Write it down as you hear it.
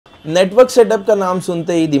Network setup का नाम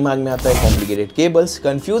सुनते ही दिमाग में आता है complicated cables,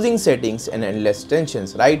 confusing settings and endless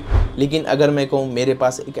tensions, right. लेकिन अगर मैं कहूँ मेरे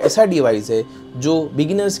पास एक ऐसा डिवाइस है जो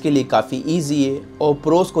बिगिनर्स के लिए काफ़ी इजी है और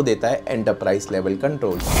प्रोस को देता है enterprise level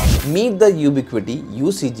control. Meet the Ubiquiti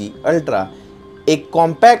UCG-Ultra, एक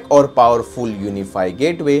कॉम्पैक्ट और पावरफुल यूनिफाई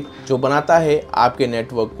गेटवे जो बनाता है आपके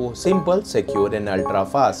नेटवर्क को simple, secure and ultra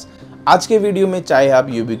fast. आज के वीडियो में चाहे आप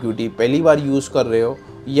Ubiquiti पहली बार यूज़ कर रहे हो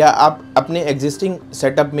या आप अपने एग्जिस्टिंग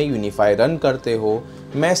सेटअप में यूनिफाई रन करते हो,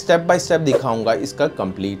 मैं स्टेप बाय स्टेप दिखाऊंगा इसका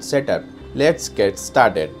complete setup. Let's get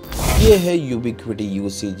started. ये है Ubiquiti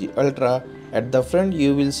UCG-Ultra। At the front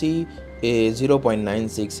you will see a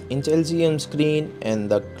 0.96 inch LCM screen and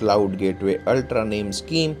the Cloud Gateway Ultra name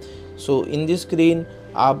scheme. So in this screen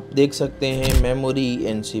आप देख सकते हैं memory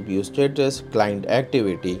and CPU status, client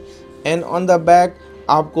activity, and on the back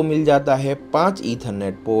आपको मिल जाता है 5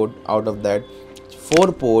 Ethernet port. Out of that 4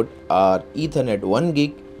 port are Ethernet 1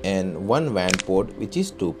 gig and 1 WAN port which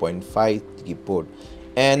is 2.5 gig port,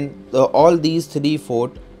 and all these 3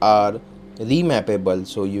 port are remappable,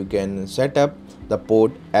 so you can set up the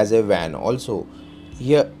port as a WAN also.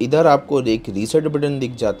 Here इधर आपको एक reset button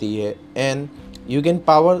दिख जाती है, and you can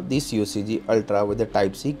power this UCG-Ultra with the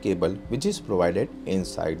Type-C cable which is provided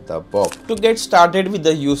inside the box. To get started with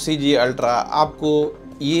the UCG-Ultra, आपको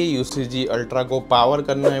ये UCG-Ultra को power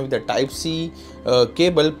करना है with the Type-C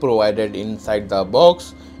cable provided inside the box,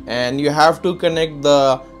 and you have to connect the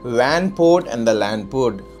WAN port and the LAN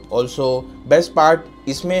port. Also best part,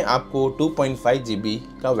 इसमें आपको 2.5 GB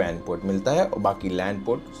का WAN port मिलता है और बाकी LAN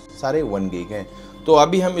पोर्ट सारे 1 GB हैं। तो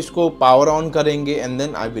अभी हम इसको पावर ऑन करेंगे and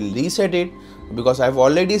then I will reset it because I've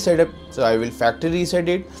already set up, so I will factory reset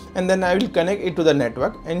it and then I will connect it to the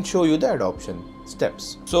network and show you the adoption steps.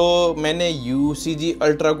 So मैंने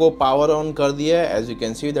UCG-Ultra को power on कर दिया है. As you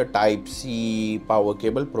can see, the Type-C power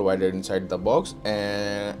cable provided inside the box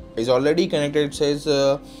and is already connected. It says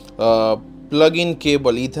plug-in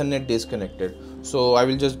cable Ethernet disconnected. So I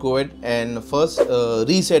will just go ahead and first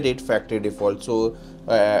reset it factory default. So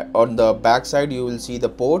on the back side you will see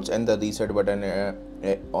the ports and the reset button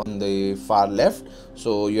on the far left.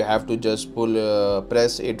 So you have to just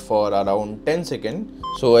press it for around 10 seconds.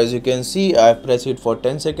 So as you can see, I press it for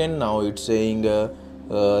 10 seconds. Now it's saying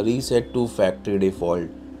reset to factory default.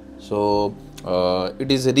 So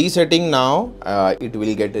it is resetting now. It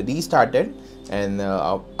will get restarted, and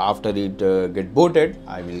after it get booted,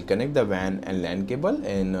 I will connect the WAN and LAN cable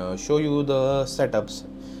and show you the setups,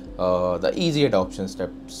 the easy adoption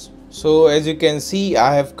steps. So as you can see,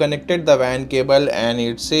 I have connected the WAN cable and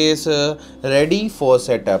it says ready for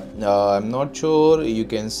setup. I'm not sure you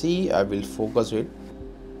can see, I will focus it.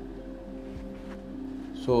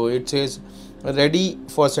 So it says ready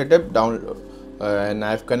for setup down, and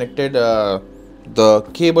I've connected the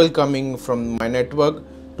cable coming from my network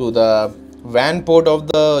to the WAN port of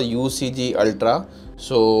the UCG-Ultra.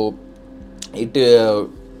 So it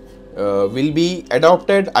will be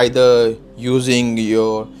adopted either using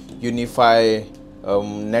your UniFi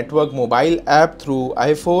network mobile app through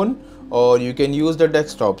iPhone, or you can use the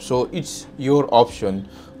desktop. So it's your option.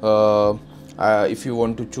 If you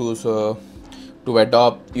want to choose to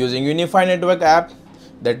adopt using UniFi network app,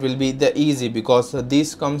 that will be the easy because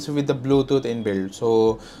this comes with the Bluetooth inbuilt.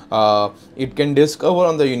 So it can discover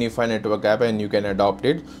on the UniFi network app and you can adopt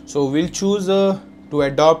it. So we'll choose to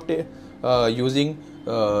adopt using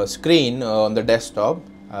screen on the desktop.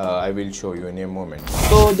 I will show you in a moment.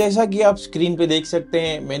 तो जैसा कि आप screen पे देख सकते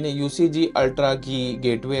हैं, मैंने UCG-Ultra की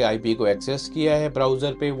गेटवे IP को एक्सेस किया है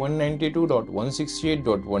ब्राउजर पे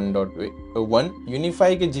 192.168.1.1.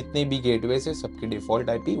 यूनिफाई के जितने भी गेटवे है सबकी डिफॉल्ट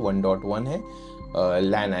IP 1.1 है.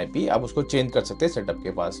 LAN IP आप उसको चेंज कर सकते हैं सेटअप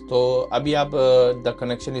के पास. तो अभी आप the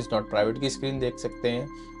connection is not private की स्क्रीन देख सकते हैं.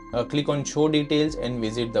 Click on show details and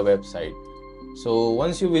visit the website. So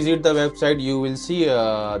once you visit the website, you will see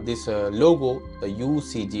this logo, the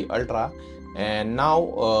UCG-Ultra, and now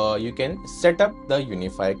you can set up the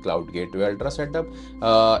UniFi Cloud Gateway Ultra setup.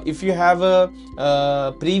 If you have a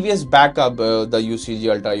previous backup, the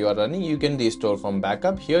UCG-Ultra you are running, you can restore from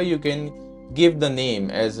backup. Here you can give the name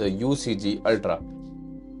as UCG-Ultra.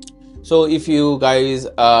 So if you guys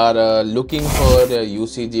are looking for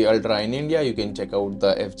UCG-Ultra in India, you can check out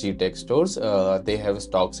the Fgtech stores. They have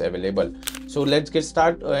stocks available. So let's get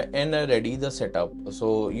started and ready the setup.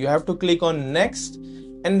 So you have to click on next,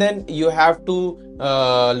 and then you have to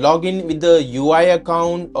log in with the UI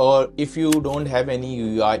account, or if you don't have any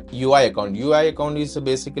UI account. UI account is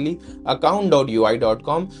basically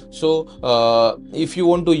account.ui.com. So if you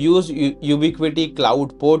want to use Ubiquiti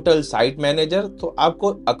Cloud Portal Site Manager, तो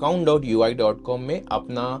आपको account.ui.com में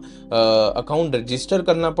अपना account register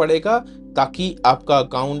करना पड़ेगा, ताकि आपका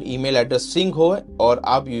account email address sink हो और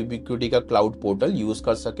आप यूबिक्विटी का क्लाउड पोर्टल यूज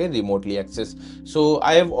कर सके remotely access. So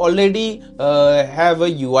I have already have a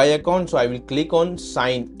UI account, so I will click on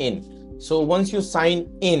sign in. So once you sign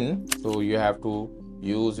in, so you have to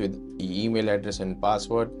use with email address and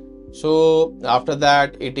password. So after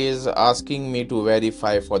that, it is asking me to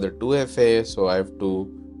verify for the 2FA, so I have to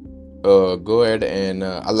go ahead and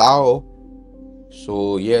allow.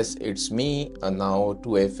 So yes, it's me. Now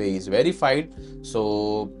 2FA is verified.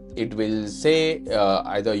 So it will say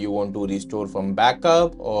either you want to restore from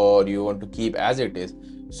backup or you want to keep as it is.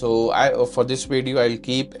 So for this video, I'll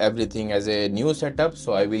keep everything as a new setup.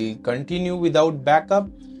 So I will continue without backup.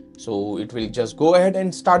 So it will just go ahead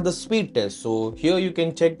and start the speed test. So here you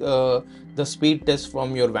can check the speed test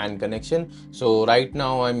from your WAN connection. So right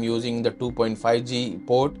now I'm using the 2.5G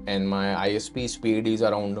port and my ISP speed is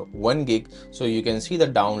around 1 gig. So you can see the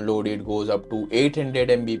download, it goes up to 800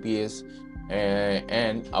 Mbps,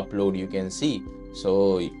 and upload you can see.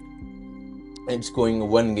 So it's going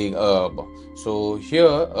 1 gig up. So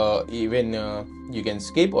here even you can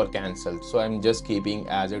skip or cancel. So I'm just keeping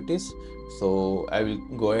as it is. So I will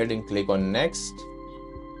go ahead and click on next,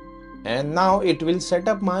 and now it will set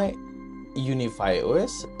up my UniFi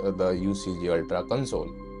OS, the UCG-Ultra console.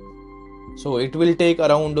 So it will take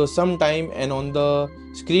around some time, and on the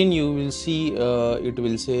screen you will see it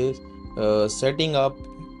will say setting up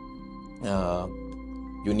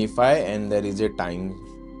UniFi, and there is a time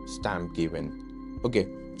stamp given. Okay,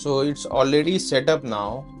 so it's already set up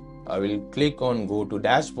now. I will click on go to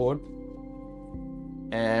dashboard,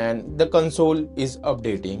 and the console is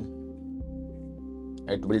updating.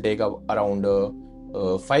 It will take around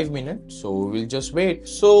 5 minutes, so we'll just wait.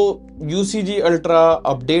 So UCG-Ultra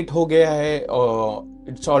update हो गया है,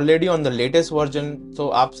 it's already on the latest version. So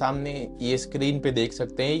आप सामने ये screen पे देख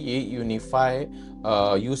सकते हैं, ये UniFi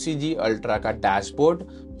UCG-Ultra का डैशबोर्ड.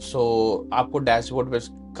 सो आपको डैशबोर्ड पे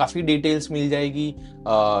काफ़ी डिटेल्स मिल जाएगी,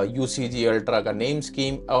 UCG-Ultra का नेम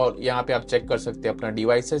स्कीम, और यहाँ पे आप चेक कर सकते हैं अपना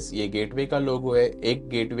डिवाइसेस. ये गेटवे का लोगो है, एक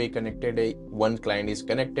गेटवे कनेक्टेड है, 1 client is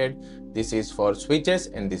connected. This is for switches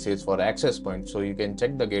and this is for access point. So you can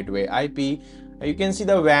check the gateway IP, you can see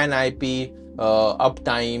the WAN IP,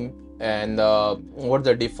 uptime, and what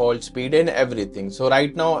the default speed and everything. So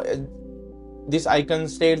right now this icon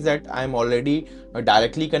states that I'm already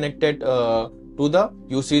directly connected to the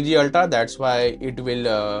UCG-Ultra. That's why it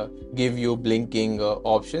will give you blinking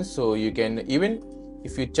options. So you can, even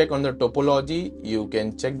if you check on the topology, you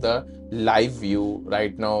can check the live view.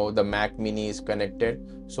 Right now the Mac Mini is connected,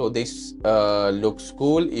 so this looks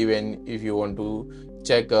cool. Even if you want to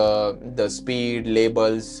check the speed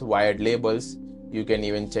labels, wired labels, you can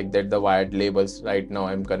even check that the wired labels. Right now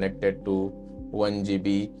I'm connected to 1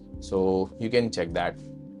 GB, so you can check that.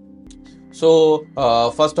 So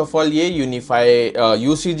first of all, ये UniFi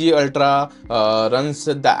UCG-Ultra runs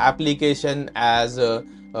the application as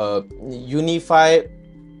UniFi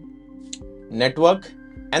network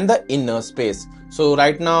and the inner space. So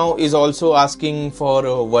right now is also asking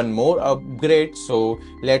for one more upgrade. So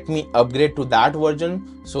let me upgrade to that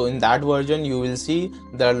version. So in that version you will see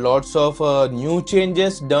there are lots of new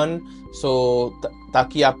changes done. So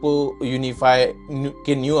ताकि आपको UniFi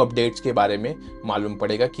के new updates के बारे में मालूम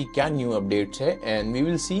पड़ेगा कि क्या न्यू अपडेट्स है, and we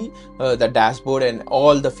will see the dashboard and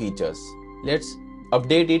all the features. Let's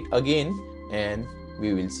update it again and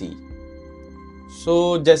we will see.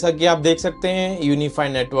 सो जैसा कि आप देख सकते हैं, UniFi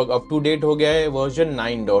network up to date हो गया है, version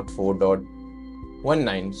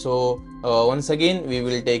 9.4.19. So once again we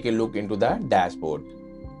will take a look into the dashboard.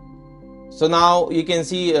 So now you can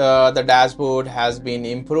see the dashboard has been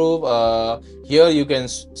improved. Here you can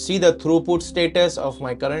see the throughput status of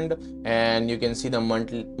my current, and you can see the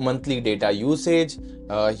monthly data usage.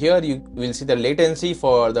 Here you will see the latency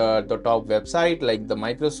for the top website like the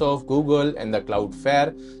Microsoft, Google, and the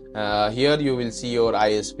Cloudflare. Here you will see your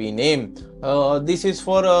ISP name. This is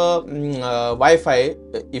for Wi-Fi,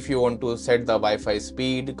 if you want to set the Wi-Fi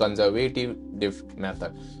speed, conservative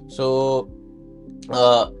method. So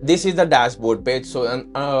this is the dashboard page. So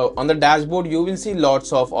on the dashboard you will see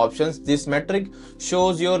lots of options. This metric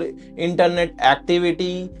shows your internet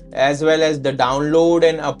activity as well as the download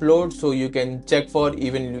and upload. So you can check for,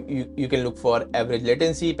 even you can look for average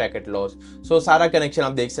latency, packet loss. So सारा connection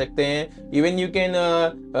आप देख सकते हैं. Even you can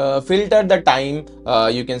filter the time.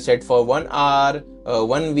 You can set for 1 hour,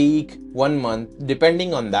 1 week, 1 month,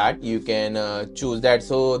 depending on that you can choose that.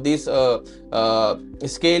 So this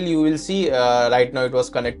scale you will see right now it was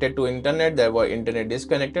connected to internet, there were internet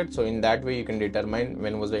disconnected, so in that way you can determine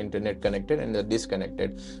when was the internet connected and the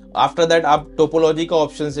disconnected. After that आप topology का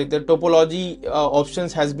options देखते हैं. Topology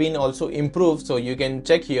options has been also improved, so you can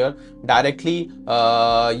check here directly.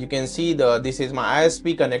 You can see this is my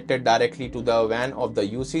ISP connected directly to the WAN of the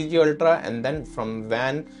UCG Ultra, and then from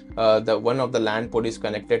WAN the one of the LAN port is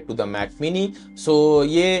connected to the Mac Mini. So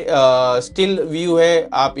ये still view है,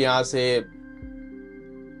 आप यहाँ से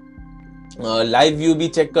live view भी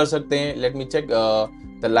check कर सकते हैं. Let me check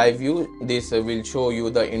the live view. This will show you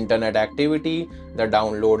the internet activity, the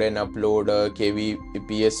download and upload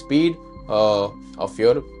kbps speed of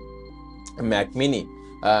your Mac Mini.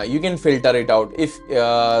 You can filter it out. If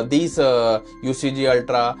these UCG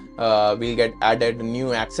Ultra will get added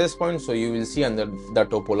new access point, so you will see under the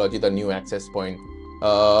topology the new access point.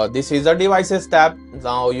 This is the devices tab.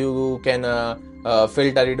 Now you can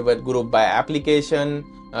filter it with group by application,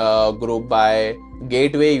 group by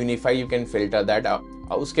gateway, UniFi. You can filter that out.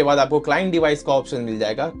 उसके बाद आपको client device का option मिल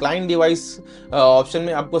जाएगा. Client device option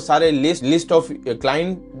में आपको सारे list of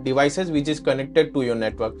client devices which is connected to your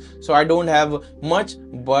network. So I don't have much,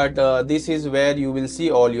 but this is where you will see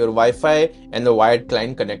all your wifi and the wired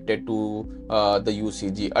client connected to the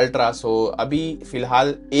UCG Ultra. सो अभी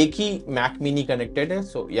फिलहाल एक ही Mac mini connected है.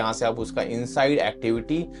 सो यहाँ से आप उसका inside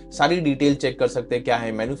activity सारी detail check कर सकते हैं, क्या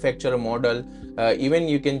है manufacturer model. Even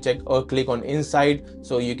you can check or click on inside,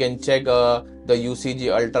 so you can check the UCG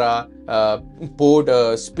Ultra port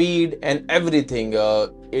speed and everything.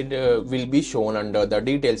 It will be shown under the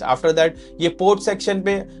details. After that ये port section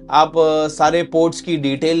पे आप सारे ports की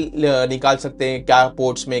detail निकाल सकते हैं, क्या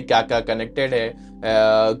ports में क्या क्या कनेक्टेड है,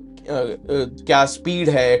 क्या स्पीड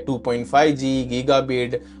है, 2.5G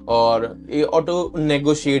गीगाबिट, और ये ऑटो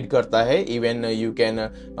नेगोशिएट करता है. Even you can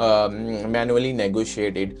manually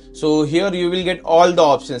negotiate it. So here you will get all the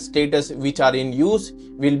options. Status which are in use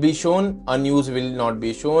will be shown, unused will not be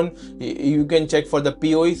shown. You can check for the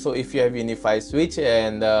PoE. So if you have UniFi switch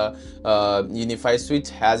and UniFi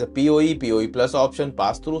switch has a PoE plus option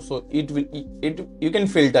pass through, so you can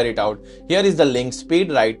filter it out. Here is the link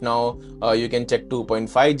speed. Right now you can check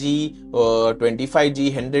 2.5G, 25G,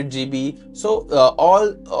 100GB. So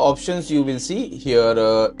all options you will see here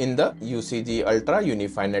in the UCG Ultra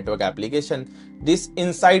UniFi network application. This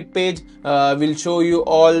inside page will show you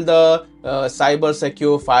all the cyber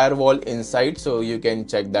secure firewall inside, so you can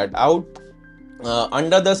check that out.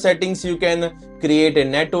 Under the settings you can create a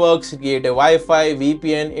networks, create a Wi-Fi,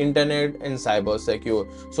 VPN, internet and cyber secure.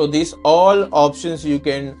 So these all options you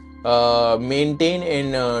can maintain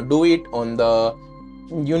and do it on the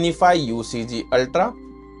UniFi UCG Ultra.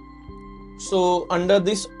 So under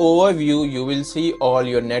this overview you will see all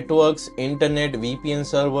your networks, internet, VPN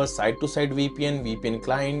server, site-to-site VPN, VPN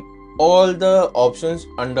client, all the options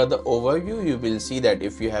under the overview. You will see that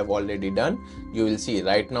if you have already done, you will see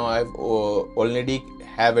right now I've already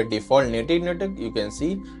have a default native network. You can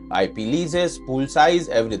see IP leases, pool size,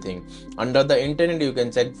 everything. Under the internet you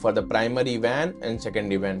can check for the primary WAN and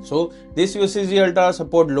secondary WAN. So this UCG Ultra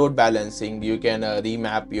support load balancing. You can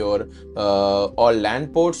remap your all LAN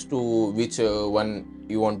ports to which one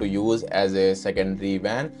you want to use as a secondary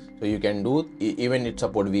WAN. So you can do, even it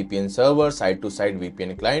support VPN server, site to site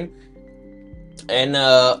VPN client. And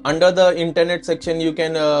under the internet section you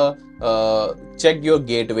can check your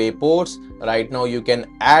gateway ports. Right now you can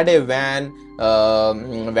add a WAN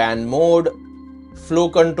mode, flow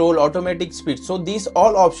control, automatic speed. So these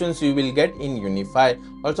all options you will get in UniFi.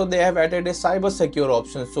 Also they have added a cyber secure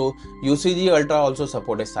option. So UCG Ultra also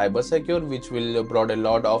support a cyber secure, which will brought a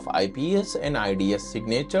lot of IPS and IDS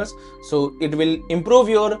signatures. So it will improve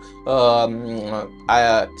your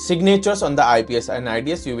signatures on the IPS and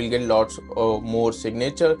IDS. You will get lots of more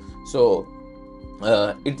signature. So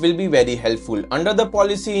it will be very helpful. Under the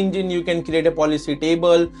policy engine you can create a policy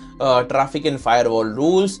table, traffic and firewall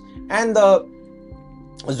rules, and the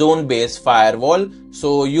zone based firewall.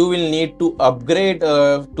 So you will need to upgrade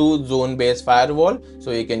to zone based firewall,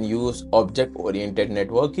 so you can use object oriented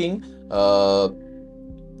networking.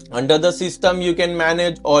 Under the system you can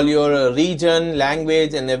manage all your region,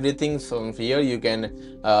 language and everything. From here you can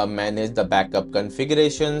manage the backup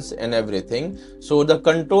configurations and everything. So the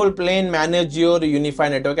control plane manage your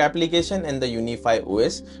UniFi network application and the UniFi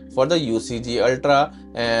OS for the UCG Ultra.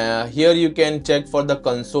 Here you can check for the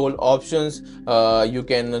console options. You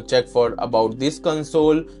can check for about this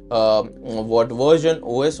console, what version,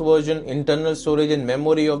 OS version, internal storage and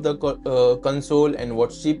memory of the console, and what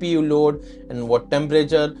CPU load and what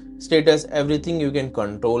temperature, status, everything you can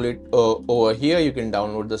control it over here. You can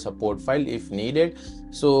download the support file if needed.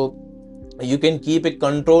 So you can keep a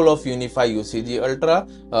control of UniFi UCG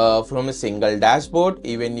Ultra from a single dashboard.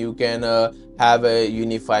 Even you can have a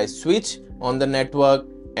UniFi switch on the network,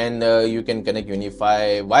 and you can connect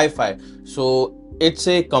UniFi Wi-Fi. So it's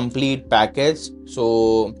a complete package.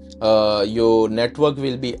 So your network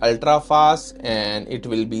will be ultra fast, and it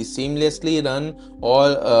will be seamlessly run all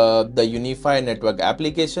the UniFi network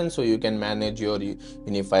applications. So you can manage your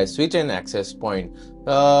UniFi switch and access point.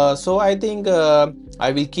 So I think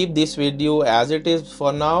I will keep this video as it is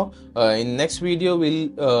for now. In next video we'll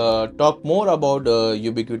talk more about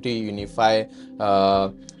Ubiquiti UniFi.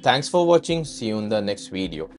 Thanks for watching. See you in the next video.